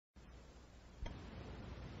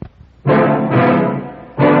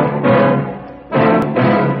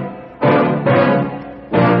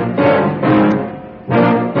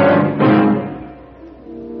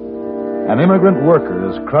An immigrant worker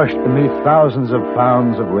is crushed beneath thousands of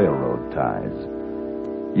pounds of railroad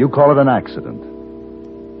ties. You call it an accident.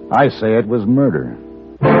 I say it was murder.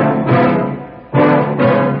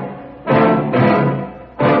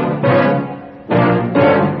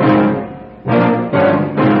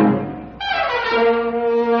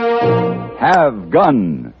 Have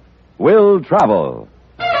Gun. Will Travel.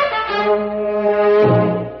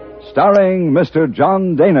 Starring Mr.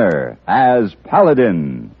 John Dehner as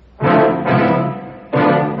Paladin.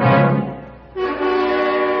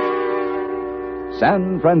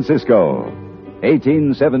 San Francisco,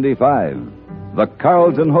 1875. The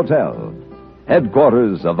Carlton Hotel,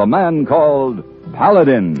 headquarters of the man called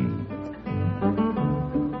Paladin.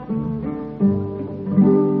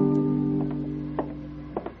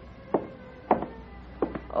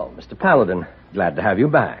 Oh, Mr. Paladin, glad to have you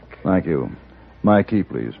back. Thank you. My key,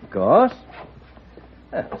 please. Of course.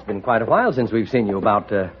 It's been quite a while since we've seen you,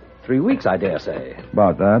 about 3 weeks, I dare say.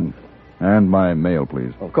 About that. And my mail,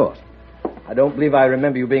 please. Of course. I don't believe I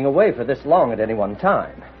remember you being away for this long at any one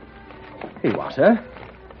time. Here you are, sir.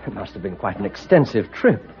 It must have been quite an extensive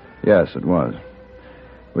trip. Yes, it was.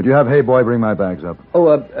 Would you have Hayboy bring my bags up?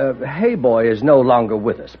 Oh, Hayboy is no longer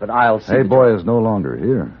with us, but I'll see... Hayboy is no longer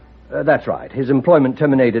here. That's right. His employment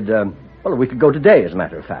terminated, a week ago today, as a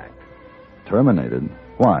matter of fact. Terminated?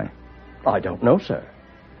 Why? I don't know, sir.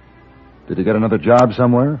 Did he get another job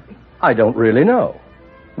somewhere? I don't really know.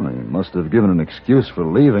 Well, he must have given an excuse for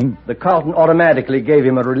leaving. The Carlton automatically gave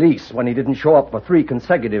him a release when he didn't show up for 3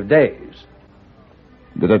 consecutive days.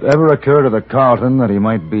 Did it ever occur to the Carlton that he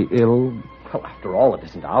might be ill? Well, after all, it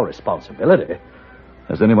isn't our responsibility.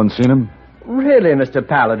 Has anyone seen him? Really, Mr.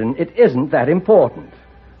 Paladin, it isn't that important.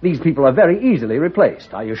 These people are very easily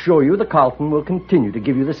replaced. I assure you the Carlton will continue to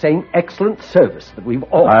give you the same excellent service that we've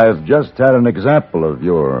always... I've just had an example of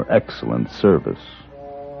your excellent service.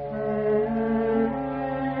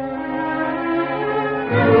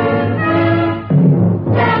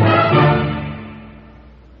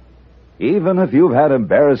 Even if you've had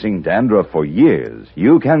embarrassing dandruff for years,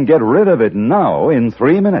 you can get rid of it now in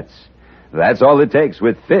 3 minutes. That's all it takes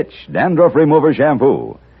with Fitch Dandruff Remover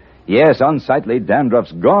Shampoo. Yes, unsightly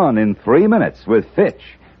dandruff's gone in 3 minutes with Fitch,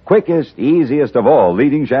 quickest, easiest of all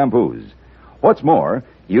leading shampoos. What's more,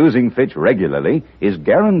 using Fitch regularly is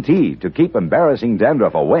guaranteed to keep embarrassing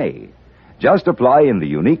dandruff away. Just apply in the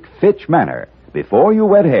unique Fitch manner. Before you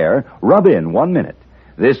wet hair, rub in 1 minute.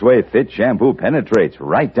 This way, Fitch shampoo penetrates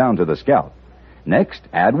right down to the scalp. Next,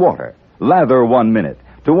 add water. Lather 1 minute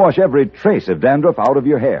to wash every trace of dandruff out of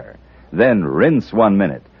your hair. Then rinse 1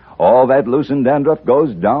 minute. All that loosened dandruff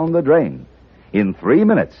goes down the drain. In 3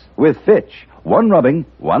 minutes, with Fitch, 1 rubbing,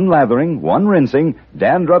 1 lathering, 1 rinsing,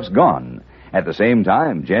 dandruff's gone. At the same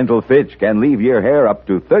time, gentle Fitch can leave your hair up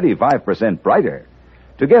to 35% brighter.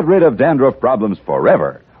 To get rid of dandruff problems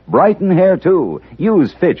forever, brighten hair too.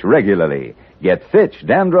 Use Fitch regularly. Get Fitch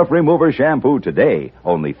Dandruff Remover Shampoo today,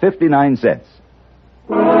 only 59 cents.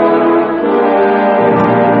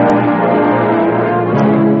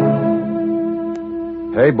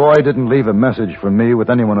 Hayboy didn't leave a message for me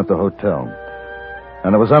with anyone at the hotel.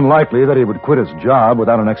 And it was unlikely that he would quit his job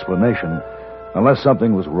without an explanation, unless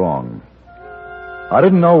something was wrong. I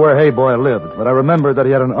didn't know where Hayboy lived, but I remembered that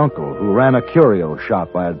he had an uncle who ran a curio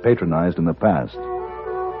shop I had patronized in the past.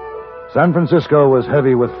 San Francisco was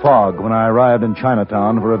heavy with fog when I arrived in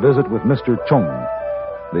Chinatown for a visit with Mr. Chung,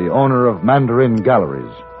 the owner of Mandarin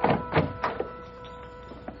Galleries.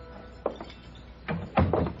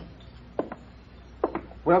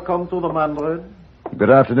 Welcome to the Mandarin. Good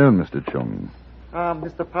afternoon, Mr. Chung.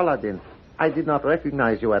 Mr. Paladin, I did not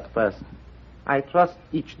recognize you at first. I trust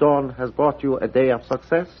each dawn has brought you a day of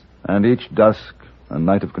success? And each dusk, a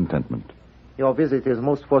night of contentment. Your visit is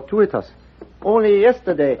most fortuitous. Only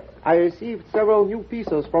yesterday, I received several new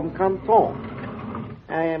pieces from Canton.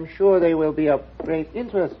 I am sure they will be of great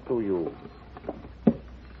interest to you.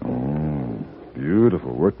 Oh,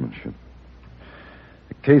 beautiful workmanship.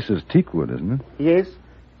 The case is teakwood, isn't it? Yes,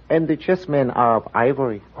 and the chessmen are of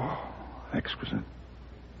ivory. Oh, exquisite.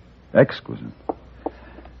 Exquisite.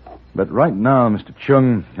 But right now, Mr.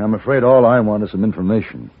 Chung, I'm afraid all I want is some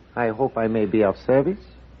information. I hope I may be of service.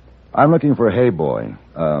 I'm looking for Hayboy,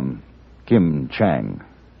 Kim Chang.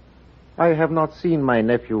 I have not seen my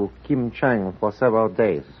nephew, Kim Chang, for several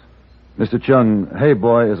days. Mr. Chung,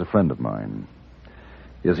 Hayboy is a friend of mine.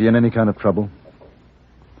 Is he in any kind of trouble?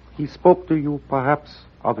 He spoke to you, perhaps,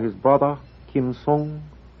 of his brother, Kim Sung?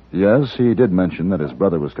 Yes, he did mention that his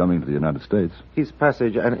brother was coming to the United States. His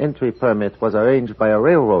passage and entry permit was arranged by a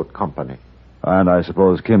railroad company. And I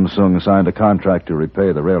suppose Kim Sung signed a contract to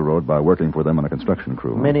repay the railroad by working for them on a construction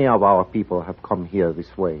crew. Many of our people have come here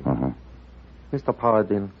this way. Uh-huh. Mr.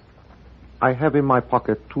 Paladin, I have in my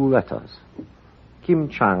pocket 2 letters. Kim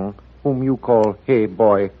Chang, whom you call Hey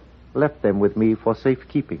Boy, left them with me for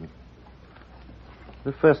safekeeping.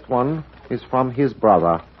 The first one is from his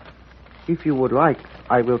brother. If you would like,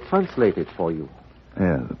 I will translate it for you.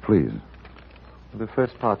 Yeah, please. The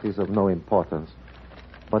first part is of no importance.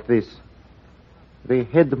 But this: the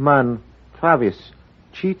head man, Travis,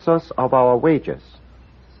 cheats us of our wages,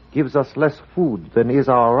 gives us less food than is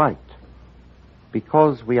our right.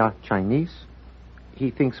 Because we are Chinese,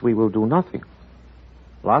 he thinks we will do nothing.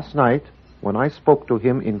 Last night, when I spoke to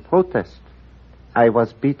him in protest, I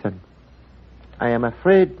was beaten. I am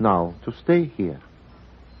afraid now to stay here.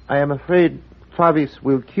 I am afraid Travis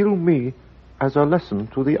will kill me as a lesson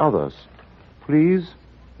to the others. Please,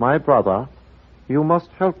 my brother, you must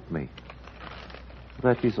help me.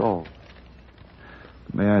 That is all.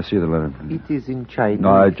 May I see the letter? It is in Chinese. No,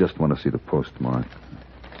 I just want to see the postmark.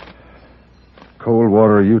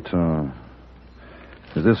 Coldwater, Utah.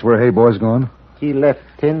 Is this where Hey Boy's gone? He left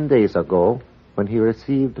 10 days ago when he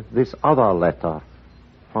received this other letter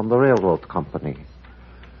from the railroad company.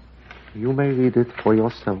 You may read it for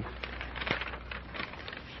yourself.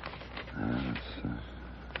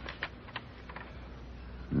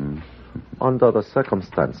 Under the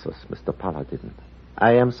circumstances, Mr. Paladin,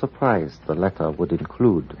 I am surprised the letter would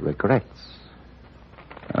include regrets.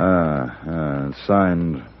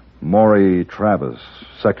 Signed Maury Travis,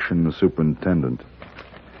 section superintendent.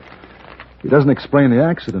 He doesn't explain the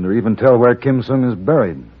accident or even tell where Kim Sung is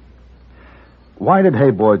buried. Why did Hey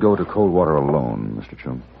Boy go to Coldwater alone, Mr.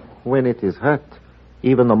 Chung? When it is hurt,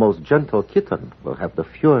 even the most gentle kitten will have the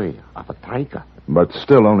fury of a tiger. But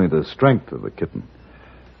still only the strength of the kitten.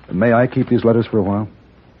 May I keep these letters for a while?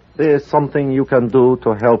 There is something you can do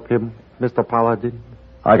to help him, Mr. Paladin.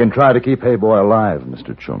 I can try to keep Hey Boy alive,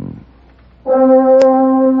 Mr. Chung.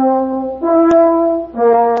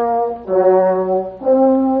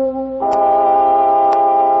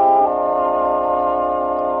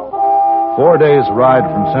 4 days' ride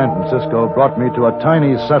from San Francisco brought me to a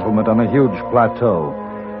tiny settlement on a huge plateau,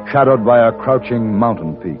 shadowed by a crouching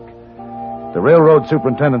mountain peak. The railroad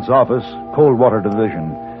superintendent's office, Coldwater Division,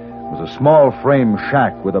 was a small frame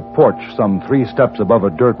shack with a porch some 3 steps above a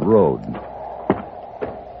dirt road.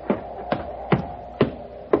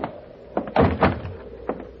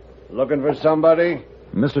 Looking for somebody?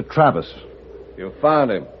 Mr. Travis. You found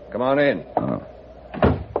him. Come on in. Oh.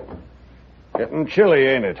 Getting chilly,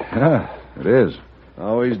 ain't it? Yeah, it is.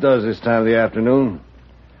 Always does this time of the afternoon.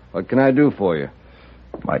 What can I do for you?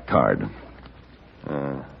 My card.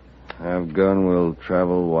 Have gun will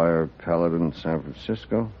travel wire Paladin, San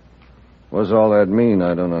Francisco. What's all that mean?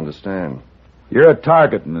 I don't understand. You're a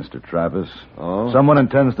target, Mr. Travis. Oh? Someone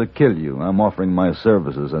intends to kill you. I'm offering my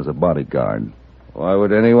services as a bodyguard. Why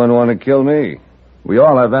would anyone want to kill me? We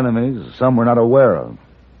all have enemies, some we're not aware of.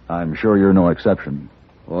 I'm sure you're no exception.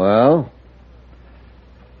 Well?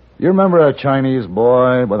 You remember a Chinese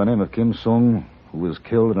boy by the name of Kim Sung who was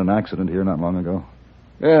killed in an accident here not long ago?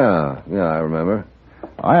 Yeah, I remember.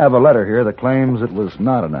 I have a letter here that claims it was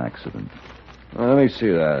not an accident. Well, let me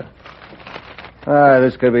see that.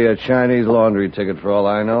 This could be a Chinese laundry ticket for all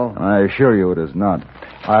I know. I assure you it is not.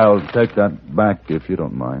 I'll take that back if you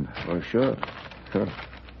don't mind. Oh, sure.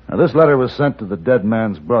 Now, this letter was sent to the dead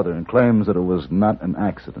man's brother and claims that it was not an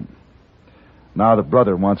accident. Now the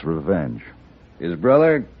brother wants revenge. His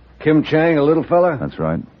brother, Kim Chang, a little fella? That's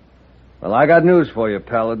right. Well, I got news for you,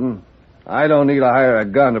 Paladin. I don't need to hire a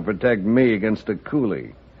gun to protect me against a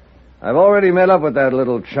coolie. I've already met up with that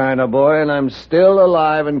little China boy, and I'm still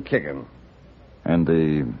alive and kicking. And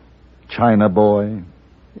the China boy?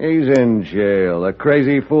 He's in jail. The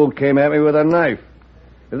crazy fool came at me with a knife.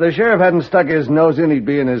 If the sheriff hadn't stuck his nose in, he'd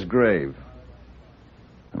be in his grave.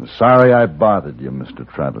 I'm sorry I bothered you, Mr.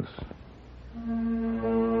 Travis.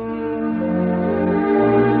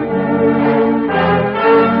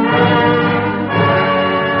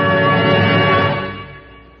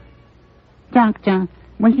 Doctor,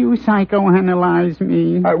 will you psychoanalyze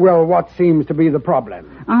me? Well, what seems to be the problem?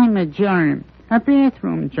 I'm a germ, a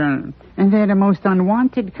bathroom germ, and they're the most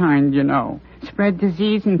unwanted kind, you know. Spread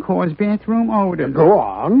disease and cause bathroom odors. Go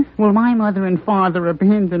on. Well, my mother and father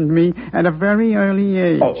abandoned me at a very early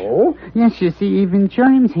age. Oh? Yes, you see, even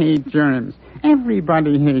germs hate germs.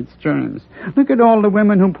 Everybody hates germs. Look at all the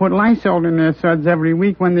women who put Lysol in their suds every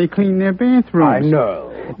week when they clean their bathrooms. I know.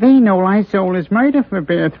 They know Lysol is murder for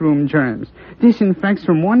bathroom germs. Disinfects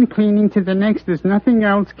from one cleaning to the next as nothing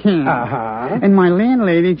else can. Uh-huh. And my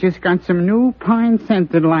landlady just got some new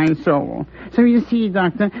pine-scented Lysol. So you see,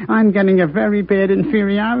 Doctor, I'm getting a very bad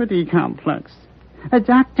inferiority complex.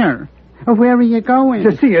 Doctor, Where are you going?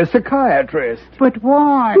 To see a psychiatrist. But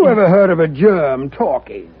why? Who ever heard of a germ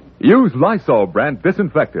talking? Use Lysol brand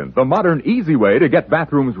disinfectant, the modern, easy way to get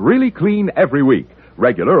bathrooms really clean every week.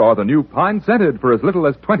 Regular or the new pine scented for as little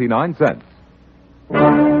as 29 cents.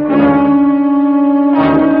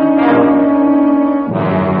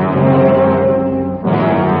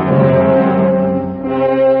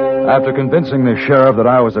 After convincing the sheriff that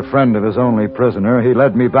I was a friend of his only prisoner, he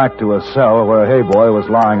led me back to a cell where Hey Boy was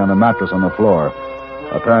lying on a mattress on the floor,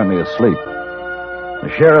 apparently asleep.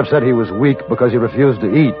 The sheriff said he was weak because he refused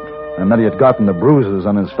to eat, and that he had gotten the bruises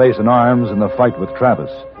on his face and arms in the fight with Travis.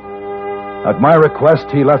 At my request,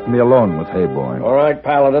 he left me alone with Hey Boy. All right,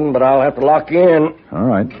 Paladin, but I'll have to lock you in. All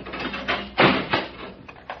right.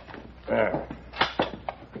 There.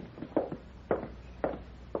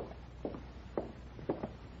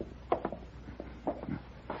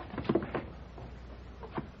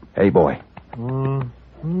 Hey Boy.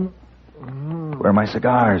 Where are my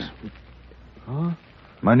cigars? Huh?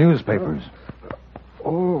 My newspapers.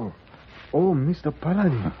 Oh, Mr.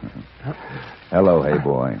 Paladin. Hello, Hey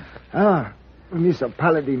Boy. Mr.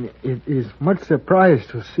 Paladin, it is much surprised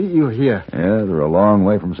to see you here. Yeah, they're a long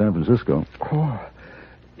way from San Francisco. Oh,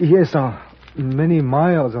 yes, many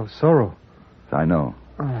miles of sorrow. I know.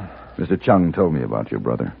 Mr. Chung told me about your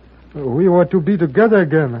brother. We were to be together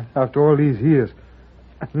again after all these years.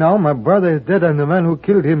 Now my brother is dead and the man who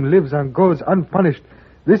killed him lives and goes unpunished.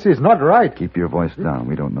 This is not right. Keep your voice down.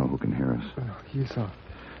 We don't know who can hear us. Yes, sir.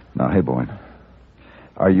 Now, Hey Boy,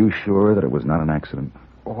 are you sure that it was not an accident?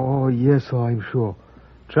 Oh, yes, sir, I'm sure.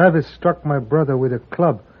 Travis struck my brother with a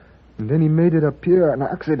club, and then he made it appear an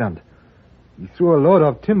accident. He threw a load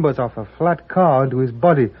of timbers off a flat car onto his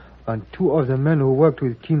body, and two of the men who worked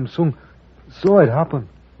with Kim Sung saw it happen.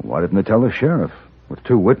 Why didn't they tell the sheriff? With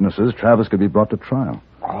two witnesses, Travis could be brought to trial.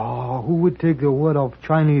 Oh, who would take the word of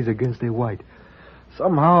Chinese against a white?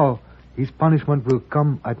 Somehow, his punishment will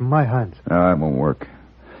come at my hands. It won't work.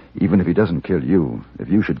 Even if he doesn't kill you, if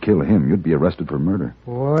you should kill him, you'd be arrested for murder.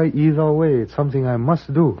 Why, either way, it's something I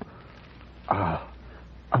must do.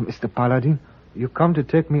 Mr. Paladin, you come to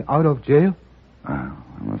take me out of jail?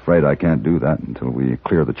 I'm afraid I can't do that until we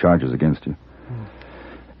clear the charges against you.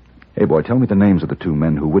 Hey, boy, tell me the names of the two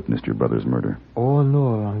men who witnessed your brother's murder. Oh,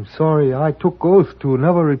 no, I'm sorry. I took oath to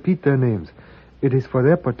never repeat their names. It is for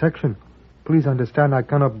their protection. Please understand I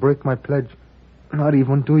cannot break my pledge, not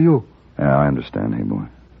even to you. Yeah, I understand, Hey, boy.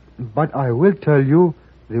 But I will tell you,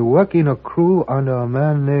 they work in a crew under a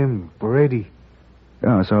man named Brady.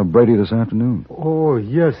 Yeah, I saw Brady this afternoon. Oh,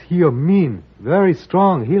 yes, he a mean, very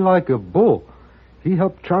strong. He like a bull. He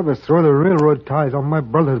helped Travis throw the railroad ties on my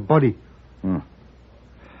brother's body.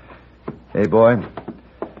 Hey, boy,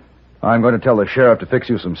 I'm going to tell the sheriff to fix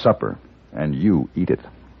you some supper, and you eat it.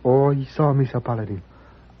 Oh, he saw Mr. Paladin.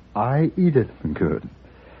 I eat it. Good.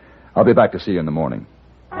 I'll be back to see you in the morning.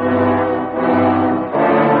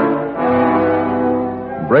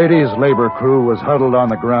 Brady's labor crew was huddled on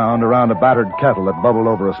the ground around a battered kettle that bubbled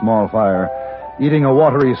over a small fire, eating a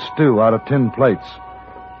watery stew out of tin plates.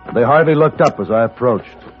 They hardly looked up as I approached.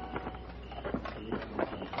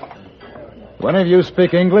 One of you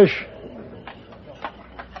speak English?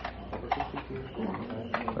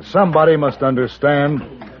 Somebody must understand.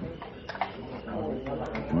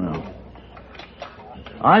 Well,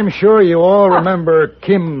 I'm sure you all remember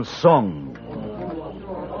Kim Sung.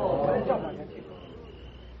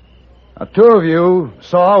 Now, two of you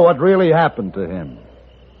saw what really happened to him.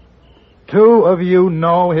 Two of you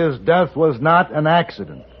know his death was not an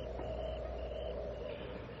accident.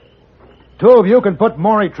 Two of you can put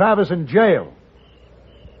Maury Travis in jail.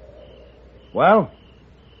 Well?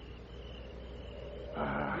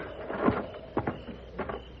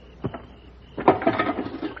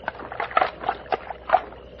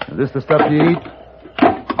 Is this the stuff you eat?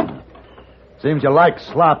 Seems you like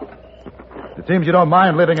slop. It seems you don't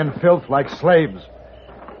mind living in filth like slaves.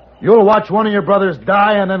 You'll watch one of your brothers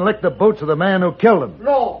die and then lick the boots of the man who killed him.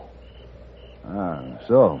 No.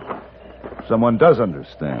 So someone does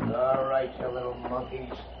understand. All right, you little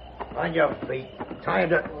monkeys. On your feet. Time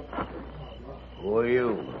to... Who are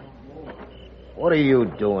you? What are you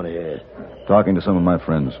doing here? Talking to some of my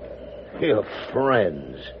friends. Your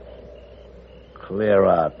friends. Clear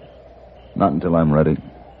out. Not until I'm ready.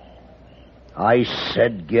 I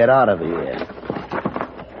said get out of here.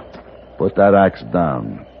 Put that axe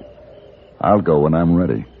down. I'll go when I'm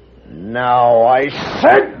ready. Now I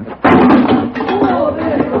said...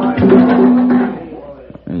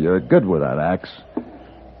 You're good with that axe,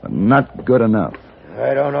 but not good enough.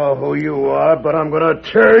 I don't know who you are, but I'm going to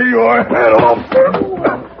tear your head off.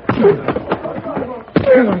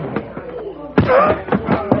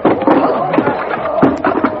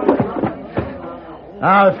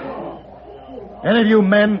 Now, if any of you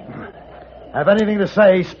men have anything to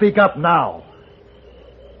say, speak up now.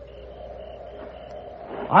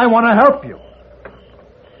 I want to help you.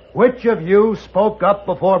 Which of you spoke up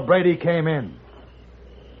before Brady came in?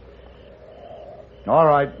 All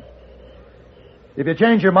right. If you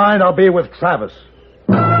change your mind, I'll be with Travis.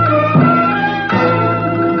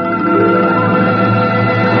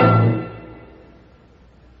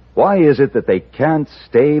 Why is it that they can't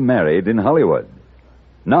stay married in Hollywood?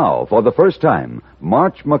 Now, for the first time,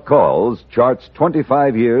 March McCall's charts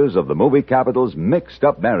 25 years of the movie capital's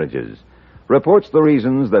mixed-up marriages, reports the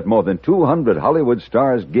reasons that more than 200 Hollywood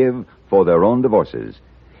stars give for their own divorces.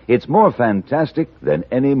 It's more fantastic than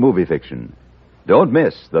any movie fiction. Don't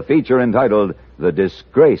miss the feature entitled The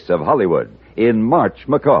Disgrace of Hollywood in March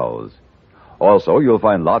McCall's. Also, you'll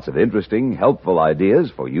find lots of interesting, helpful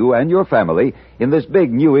ideas for you and your family in this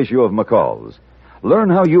big new issue of McCall's.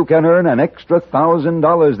 Learn how you can earn an extra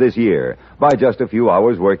 $1,000 this year by just a few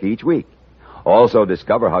hours' work each week. Also,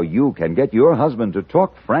 discover how you can get your husband to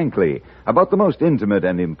talk frankly about the most intimate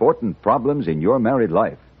and important problems in your married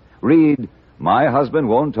life. Read, My Husband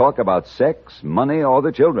Won't Talk About Sex, Money, or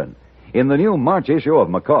the Children in the new March issue of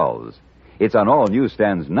McCall's. It's on all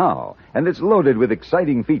newsstands now, and it's loaded with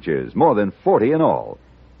exciting features, more than 40 in all.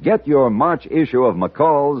 Get your March issue of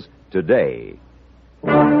McCall's today.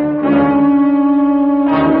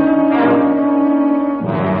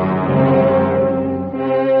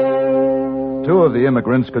 Two of the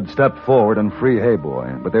immigrants could step forward and free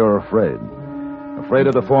Hayboy, but they were afraid. Afraid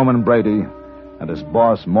of the foreman Brady and his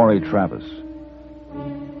boss, Maury Travis.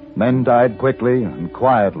 Men died quickly and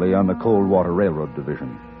quietly on the Coldwater Railroad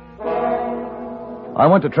Division. I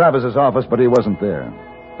went to Travis's office, but he wasn't there.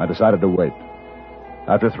 I decided to wait.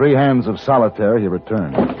 After 3 hands of solitaire, he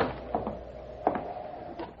returned.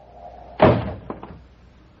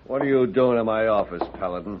 What are you doing in my office,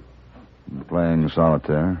 Paladin? Playing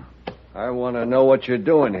solitaire. I want to know what you're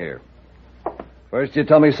doing here. First you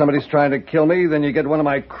tell me somebody's trying to kill me, then you get one of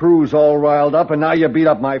my crews all riled up, and now you beat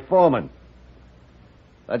up my foreman.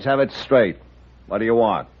 Let's have it straight. What do you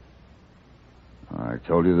want? I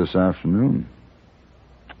told you this afternoon.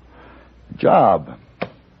 Job.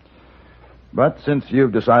 But since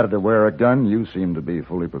you've decided to wear a gun, you seem to be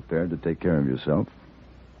fully prepared to take care of yourself.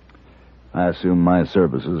 I assume my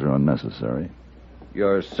services are unnecessary.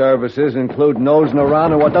 Your services include nosing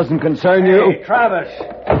around in what doesn't concern you? Hey, Travis.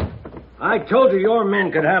 I told you your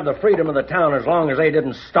men could have the freedom of the town as long as they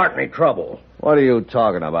didn't start any trouble. What are you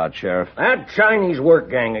talking about, Sheriff? That Chinese work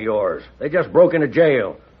gang of yours. They just broke into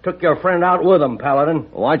jail. Took your friend out with them, Paladin.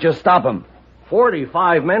 Why'd you stop them?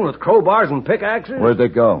 45 men with crowbars and pickaxes? Where'd they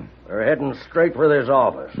go? They're heading straight for this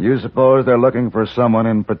office. You suppose they're looking for someone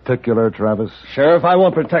in particular, Travis? Sheriff, I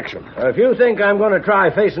want protection. If you think I'm going to try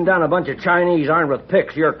facing down a bunch of Chinese armed with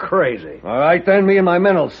picks, you're crazy. All right, then, me and my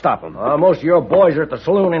men will stop them. Most of your boys are at the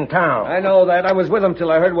saloon in town. I know that. I was with them till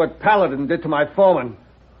I heard what Paladin did to my foreman.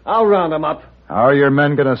 I'll round them up. How are your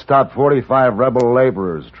men going to stop 45 rebel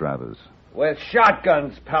laborers, Travis? With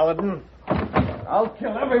shotguns, Paladin. I'll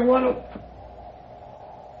kill every one of them.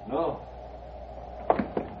 No.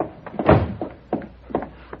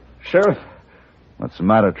 Sheriff. What's the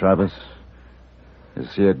matter, Travis? You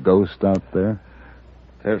see a ghost out there?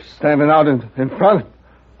 They're standing out in front.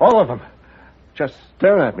 All of them. Just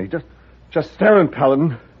staring at me. Just staring,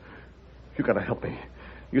 Paladin. You gotta help me.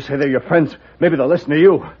 You say they're your friends. Maybe they'll listen to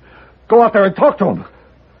you. Go out there and talk to them.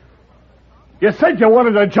 You said you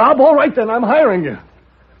wanted a job. All right, then. I'm hiring you.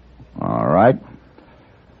 All right.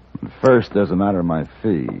 First, there's a matter of my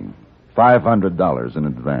fee. $500 in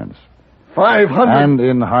advance. 500? And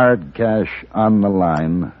in hard cash on the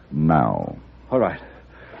line now. All right.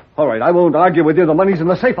 I won't argue with you. The money's in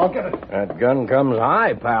the safe. I'll get it. That gun comes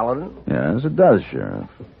high, Paladin. Yes, it does, Sheriff.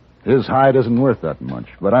 His hide isn't worth that much,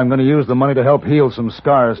 but I'm going to use the money to help heal some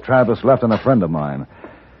scars Travis left on a friend of mine.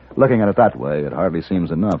 Looking at it that way, it hardly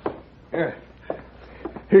seems enough. Here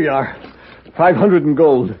you are. 500 in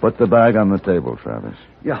gold. Put the bag on the table, Travis.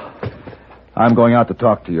 Yeah. I'm going out to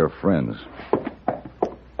talk to your friends.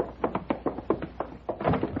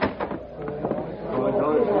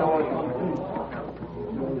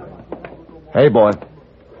 Hey, boy.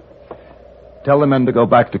 Tell the men to go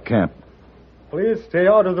back to camp. Please stay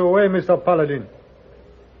out of the way, Mr. Paladin.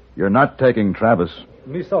 You're not taking Travis.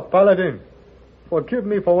 Mr. Paladin, forgive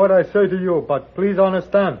me for what I say to you, but please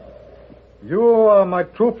understand. You are my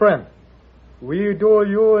true friend. We do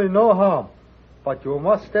you no harm, but you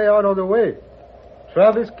must stay out of the way.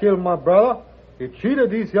 Travis killed my brother. He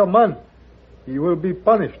cheated this young man. He will be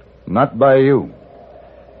punished. Not by you.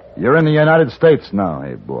 You're in the United States now,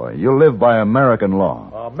 hey boy. You live by American law.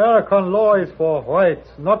 American law is for whites,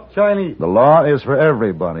 not Chinese. The law is for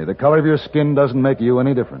everybody. The color of your skin doesn't make you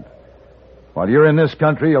any different. While you're in this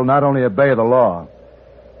country, you'll not only obey the law,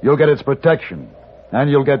 you'll get its protection, and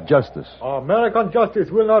you'll get justice. American justice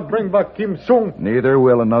will not bring back Kim Sung. Neither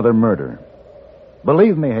will another murder.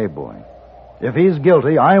 Believe me, hey boy, if he's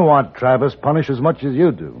guilty, I want Travis punished as much as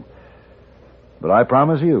you do. But I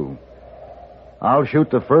promise you, I'll shoot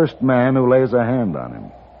the first man who lays a hand on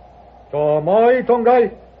him. Cho moi trong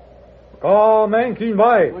gai, có men Kim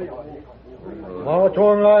vai. Mà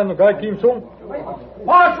chôn lan gai Kim Sung.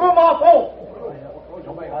 Ma chu ma fo.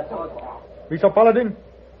 Mr. Paladin,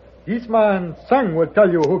 this man Sang will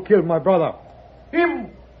tell you who killed my brother. Him,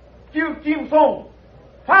 Kim Sung.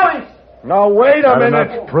 Travis. Now, wait a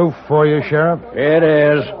minute. Enough proof for you, Sheriff? It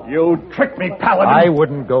is. You tricked me, Paladin. I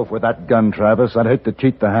wouldn't go for that gun, Travis. I'd hate to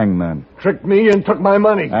cheat the hangman. Tricked me and took my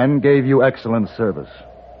money. And gave you excellent service.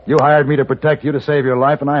 You hired me to protect you, to save your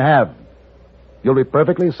life, and I have. You'll be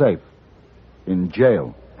perfectly safe. In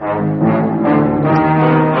jail.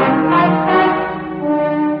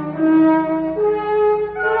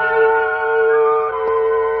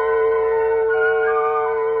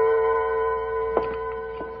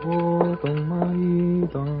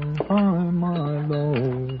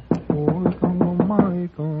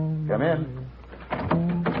 Come in.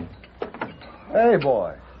 Hey,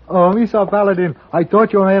 boy. Oh, Mr. Paladin, I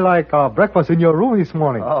thought you had like breakfast in your room this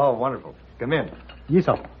morning. Oh, wonderful. Come in. Yes,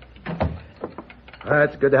 sir.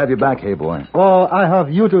 It's good to have you back, hey boy. Oh, I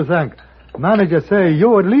have you to thank. Manager say you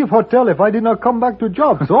would leave hotel if I did not come back to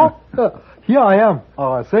job, so here I am.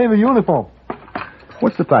 Same uniform.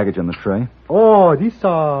 What's the package on the tray? Oh, this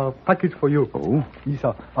package for you. Oh? Yes,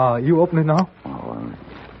 sir. You open it now? Oh,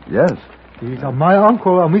 yes. He's my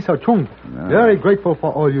uncle, Mr. Chung. Yeah. Very grateful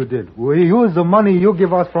for all you did. We used the money you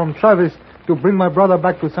give us from Travis to bring my brother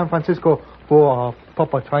back to San Francisco for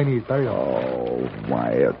proper Chinese burial. Oh,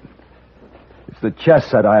 why, it's the chess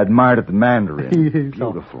set I admired at the Mandarin.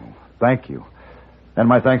 Beautiful. Thank you. And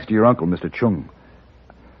my thanks to your uncle, Mr. Chung.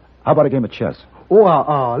 How about a game of chess?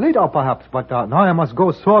 Oh, later perhaps, but now I must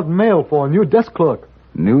go sort mail for a new desk clerk.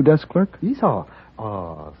 New desk clerk? Yes, sir.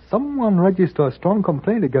 Someone registered a strong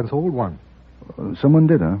complaint against old one. Someone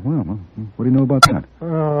did, huh? Well, what do you know about that?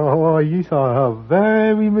 Yes, sir.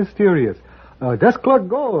 Very mysterious. Desk clerk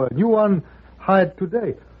go. A new one hired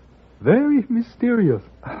today. Very mysterious.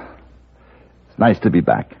 It's nice to be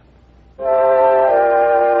back.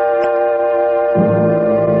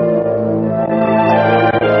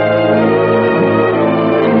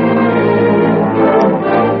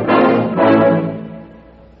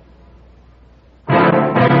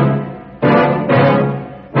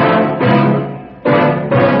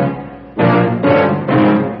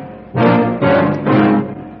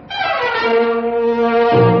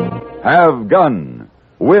 Have Gun,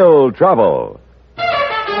 Will Travel.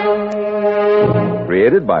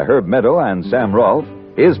 Created by Herb Meadow and Sam Rolfe,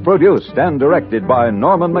 is produced and directed by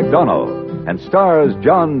Norman MacDonald, and stars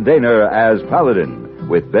John Dehner as Paladin,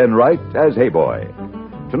 with Ben Wright as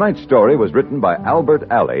Hayboy. Tonight's story was written by Albert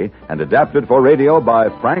Alley and adapted for radio by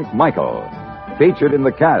Frank Michael. Featured in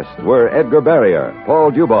the cast were Edgar Barrier,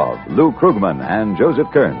 Paul Dubov, Lou Krugman, and Joseph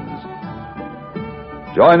Kearns.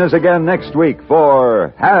 Join us again next week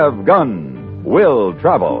for Have Gun, Will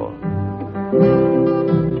Travel.